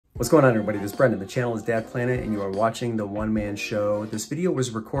What's going on, everybody? This is Brendan. The channel is Dad Planet, and you are watching the One Man Show. This video was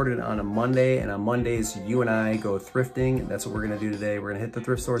recorded on a Monday, and on Mondays, you and I go thrifting. That's what we're gonna do today. We're gonna hit the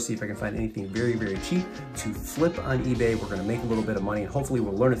thrift store, see if I can find anything very, very cheap to flip on eBay. We're gonna make a little bit of money, and hopefully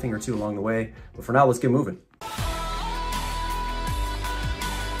we'll learn a thing or two along the way. But for now, let's get moving.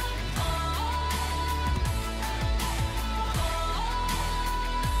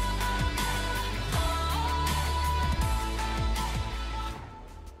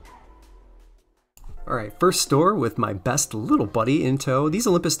 All right, first store with my best little buddy in tow. These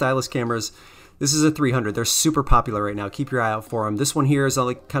Olympus stylus cameras, this is a 300. They're super popular right now. Keep your eye out for them. This one here is on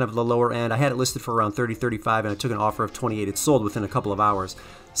like kind of the lower end. I had it listed for around 30, 35, and I took an offer of 28. It sold within a couple of hours.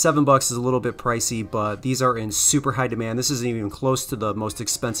 $7 is a little bit pricey, but these are in super high demand. This isn't even close to the most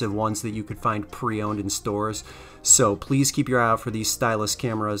expensive ones that you could find pre-owned in stores. So please keep your eye out for these stylus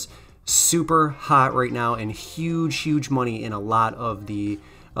cameras. Super hot right now and huge, huge money in a lot of the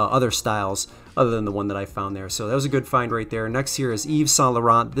other styles other than the one that I found there. So that was a good find right there. Next here is Yves Saint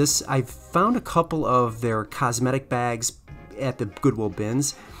Laurent. This, I found a couple of their cosmetic bags at the Goodwill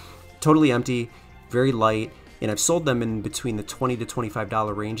bins. Totally empty, very light, and I've sold them in between the $20 to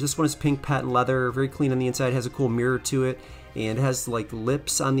 $25 range. This one is pink patent leather, very clean on the inside, has a cool mirror to it, and it has like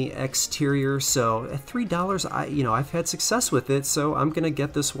lips on the exterior. So at $3, I've had success with it, so I'm gonna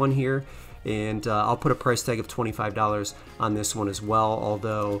get this one here. And I'll put a price tag of $25 on this one as well,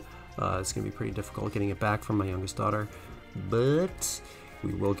 although it's going to be pretty difficult getting it back from my youngest daughter. But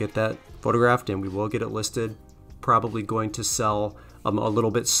we will get that photographed and we will get it listed. Probably going to sell a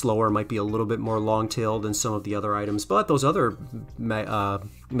little bit slower, might be a little bit more long-tailed than some of the other items, but those other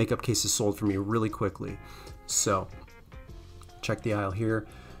makeup cases sold for me really quickly. So check the aisle here,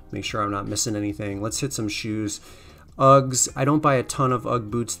 make sure I'm not missing anything. Let's hit some shoes. Uggs, I don't buy a ton of Ugg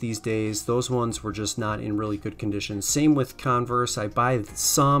boots these days. Those ones were just not in really good condition. Same with Converse. I buy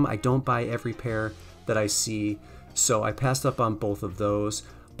some. I don't buy every pair that I see. So I passed up on both of those.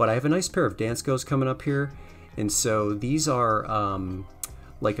 But I have a nice pair of Danskos coming up here. And so these are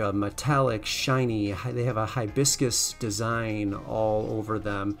like a metallic, shiny, they have a hibiscus design all over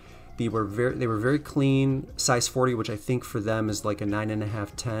them. They were very clean, size 40, which I think for them is like a 9.5,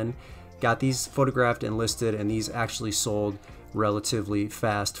 10. Got these photographed and listed, and these actually sold relatively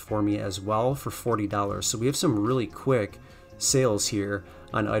fast for me as well for $40. So we have some really quick sales here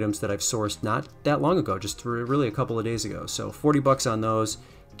on items that I've sourced not that long ago, just really a couple of days ago. So $40 on those,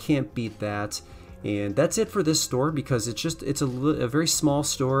 can't beat that. And that's it for this store because it's a very small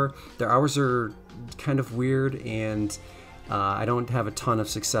store. Their hours are kind of weird, and I don't have a ton of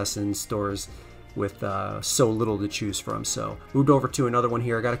success in stores with so little to choose from. So moved over to another one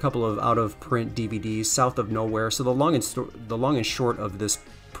here. I got a couple of out of print DVDs, South of Nowhere. So the long and short of this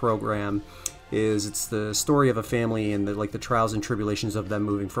program is it's the story of a family and the trials and tribulations of them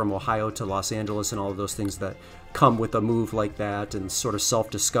moving from Ohio to Los Angeles and all of those things that come with a move like that and sort of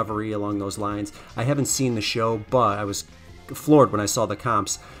self-discovery along those lines. I haven't seen the show, but I was floored when I saw the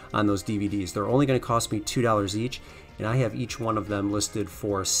comps on those DVDs. They're only going to cost me $2 each. And I have each one of them listed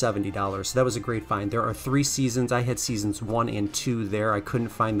for $70. So that was a great find. There are 3 seasons. I had seasons 1 and 2 there. I couldn't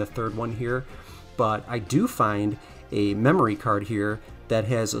find the 3rd one here. But I do find a memory card here that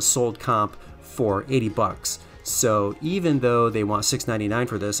has a sold comp for $80. So even though they want $6.99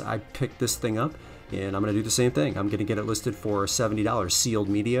 for this, I picked this thing up and I'm going to do the same thing. I'm going to get it listed for $70. Sealed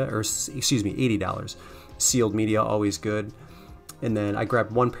media, or excuse me, $80. Sealed media, always good. And then I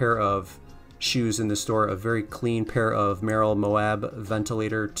grabbed one pair of shoes in the store, a very clean pair of Merrell Moab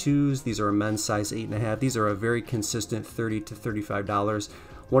ventilator 2s. These are a men's size 8.5. These are a very consistent $30 to $35.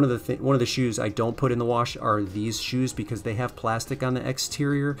 One of the shoes I don't put in the wash are these shoes because they have plastic on the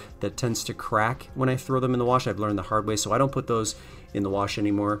exterior that tends to crack when I throw them in the wash. I've learned the hard way, so I don't put those in the wash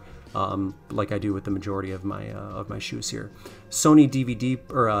anymore, like I do with the majority of my shoes here. Sony DVD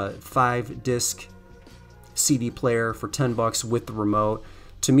or 5-disc CD player for $10 with the remote.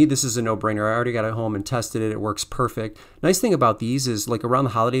 To me, this is a no-brainer. I already got it home and tested it. It works perfect. Nice thing about these is, like, around the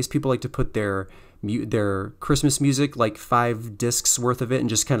holidays, people like to put their Christmas music, like 5 discs worth of it, and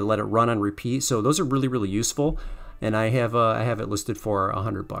just kind of let it run on repeat. So those are really, really useful. And I have it listed for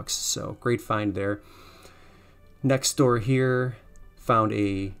 $100. So great find there. Next store here, found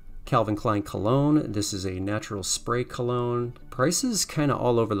a Calvin Klein cologne. This is a natural spray cologne. Prices kind of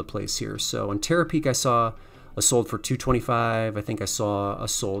all over the place here. So on Terapeak, I saw a sold for $225. I think I saw a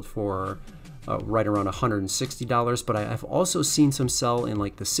sold for right around $160, but I've also seen some sell in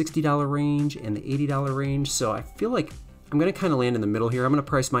like the $60 range and the $80 range. So I feel like I'm gonna kind of land in the middle here. I'm gonna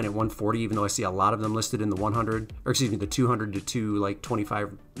price mine at $140, even though I see a lot of them listed in the 100, or excuse me, the 200 to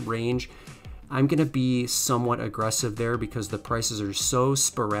 225 range. I'm gonna be somewhat aggressive there because the prices are so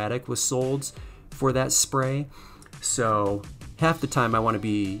sporadic with solds for that spray. So half the time I want to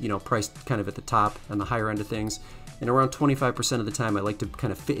be, you know, priced kind of at the top on the higher end of things, and around 25% of the time I like to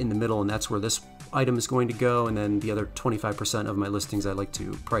kind of fit in the middle, and that's where this item is going to go. And then the other 25% of my listings I like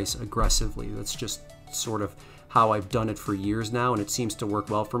to price aggressively. That's just sort of how I've done it for years now, and it seems to work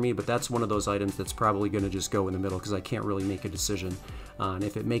well for me. But that's one of those items that's probably going to just go in the middle because I can't really make a decision on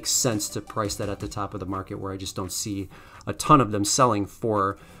if it makes sense to price that at the top of the market, where I just don't see a ton of them selling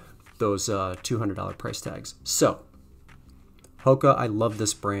for those $200 price tags. So Hoka, I love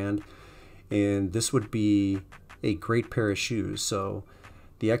this brand, and this would be a great pair of shoes. So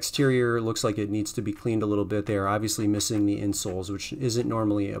the exterior looks like it needs to be cleaned a little bit. They are obviously missing the insoles, which isn't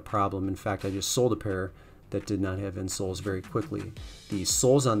normally a problem. In fact, I just sold a pair that did not have insoles very quickly. The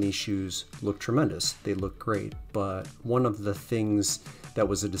soles on these shoes look tremendous. They look great, but one of the things that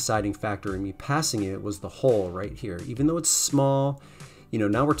was a deciding factor in me passing it was the hole right here. Even though it's small, you know,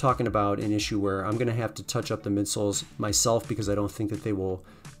 now we're talking about an issue where I'm gonna have to touch up the midsoles myself because I don't think that they will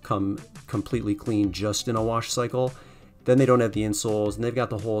come completely clean just in a wash cycle. Then they don't have the insoles, and they've got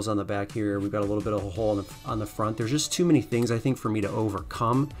the holes on the back here. We've got a little bit of a hole on the front. There's just too many things, I think, for me to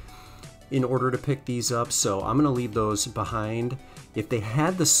overcome in order to pick these up, so I'm gonna leave those behind. If they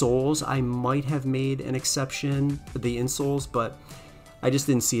had the soles, I might have made an exception for the insoles, but I just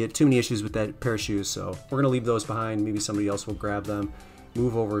didn't see it. Too many issues with that pair of shoes, so we're gonna leave those behind. Maybe somebody else will grab them.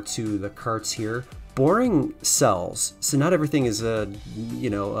 Move over to the carts here. Boring sells, so not everything is a, you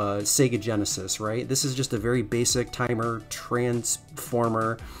know, a Sega Genesis, right? This is just a very basic timer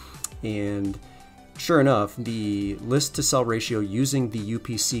transformer, and sure enough, the list to sell ratio using the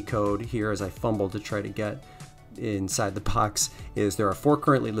UPC code here, as I fumbled to try to get inside the box, is there are 4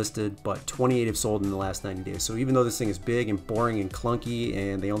 currently listed, but 28 have sold in the last 90 days. So even though this thing is big and boring and clunky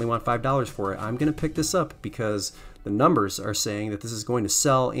and they only want $5 for it, I'm gonna pick this up because the numbers are saying that this is going to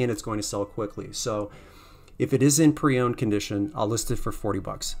sell, and it's going to sell quickly. So if it is in pre-owned condition, I'll list it for 40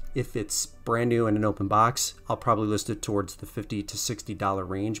 bucks. If it's brand new in an open box, I'll probably list it towards the $50 to $60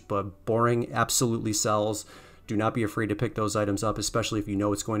 range, but boring absolutely sells. Do not be afraid to pick those items up, especially if you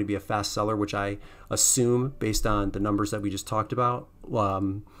know it's going to be a fast seller, which I assume based on the numbers that we just talked about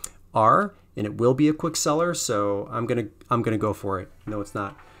are, and it will be a quick seller. So I'm gonna go for it. No, it's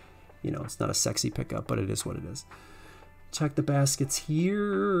not, you know, it's not a sexy pickup, but it is what it is. Check the baskets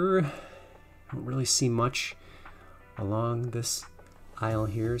here. I don't really see much along this aisle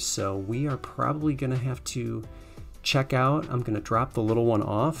here, so we are probably gonna have to check out. I'm gonna drop the little one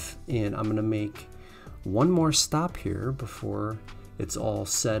off, and I'm gonna make one more stop here before it's all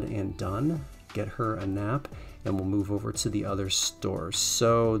said and done. Get her a nap, and we'll move over to the other stores.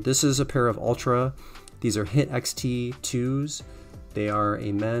 So this is a pair of Ultra. These are Hit XT2s. They are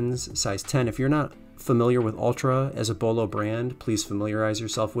a men's size 10. If you're not familiar with Ultra as a Bolo brand, please familiarize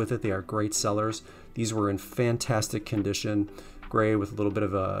yourself with it. They are great sellers. These were in fantastic condition, gray with a little bit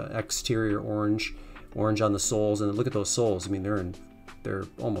of a exterior orange on the soles, and look at those soles. I mean, they're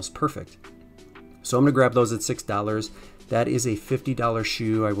almost perfect. So I'm gonna grab those at $6. That is a $50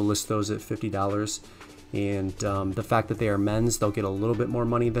 shoe. I will list those at $50. And the fact that they are men's, they'll get a little bit more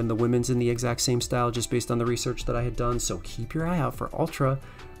money than the women's in the exact same style, just based on the research that I had done. So keep your eye out for Ultra.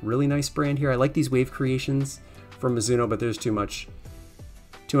 Really nice brand here. I like these wave creations from Mizuno, but there's too much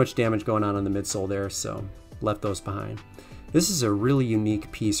damage going on the midsole there, so left those behind. This is a really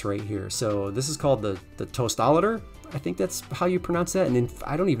unique piece right here. So this is called the Toastolator. I think that's how you pronounce that. And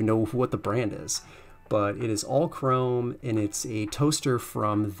I don't even know what the brand is, but it is all chrome, and it's a toaster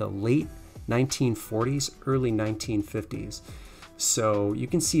from the late 1940s, early 1950s. So you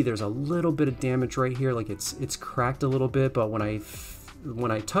can see there's a little bit of damage right here, like it's cracked a little bit, but when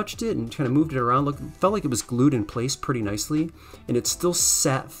I touched it and kind of moved it around, felt like it was glued in place pretty nicely, and it still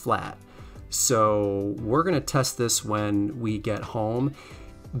sat flat. So we're gonna test this when we get home.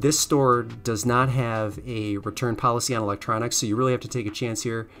 This store does not have a return policy on electronics, so you really have to take a chance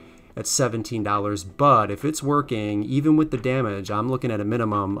here at $17. But if it's working, even with the damage, I'm looking at a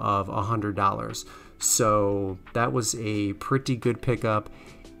minimum of $100. So that was a pretty good pickup.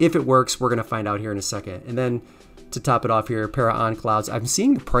 If it works, we're gonna find out here in a second. And then to top it off here, a pair of On Clouds. I'm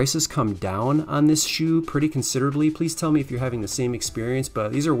seeing the prices come down on this shoe pretty considerably. Please tell me if you're having the same experience,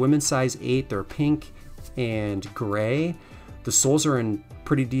 but these are women's size 8. They're pink and gray. The soles are in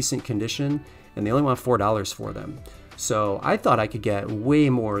pretty decent condition, and they only want $4 for them. So I thought I could get way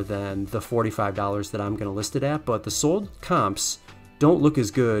more than the $45 that I'm gonna list it at, but the sold comps don't look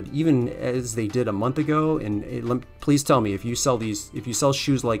as good even as they did a month ago. And please tell me if you sell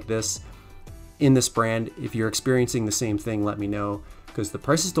shoes like this in this brand. If you're experiencing the same thing, let me know, because the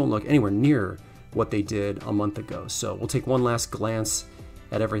prices don't look anywhere near what they did a month ago. So we'll take one last glance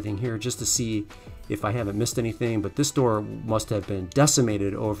at everything here just to see if I haven't missed anything, but this store must have been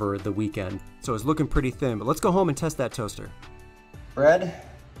decimated over the weekend. So it's looking pretty thin, but let's go home and test that toaster. Bread,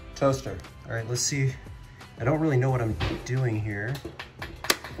 toaster. All right, let's see. I don't really know what I'm doing here.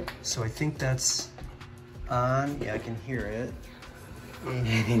 So I think that's on. Yeah, I can hear it.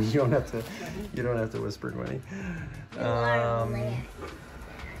 And you don't have to whisper, Gwenny.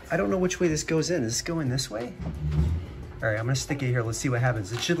 I don't know which way this goes in. Is this going this way? All right, I'm gonna stick it here. Let's see what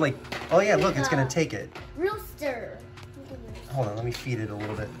happens. It should like, oh yeah, look, it's gonna take it. Rooster. Hold on, let me feed it a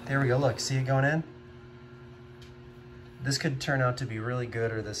little bit. There we go, look, see it going in? This could turn out to be really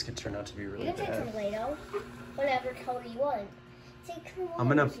good, or this could turn out to be really bad. You can take tomato, whatever color you want. I'm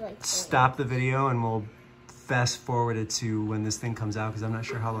gonna stop the video and we'll fast forward it to when this thing comes out, because I'm not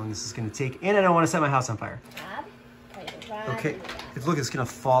sure how long this is gonna take, and I don't wanna set my house on fire. Okay, look, it's gonna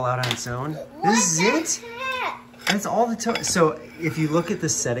fall out on its own. This is it? That's all the so if you look at the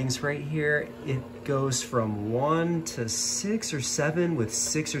settings right here, it goes from 1 to 6 or 7, with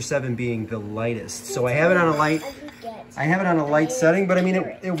 6 or 7 being the lightest. So I have it on a light. I have it on a light setting, but I mean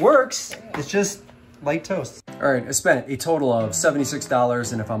it works. It's just light toast. All right, I spent a total of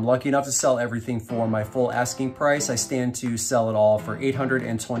 $76, and if I'm lucky enough to sell everything for my full asking price, I stand to sell it all for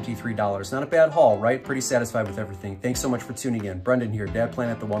 $823. Not a bad haul, right? Pretty satisfied with everything. Thanks so much for tuning in. Brendan here, Dad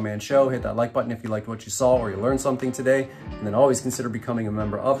Planet, the one-man show. Hit that like button if you liked what you saw or you learned something today, and then always consider becoming a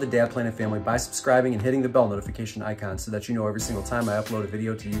member of the Dad Planet family by subscribing and hitting the bell notification icon so that you know every single time I upload a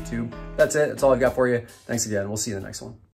video to YouTube. That's it. That's all I've got for you. Thanks again. We'll see you in the next one.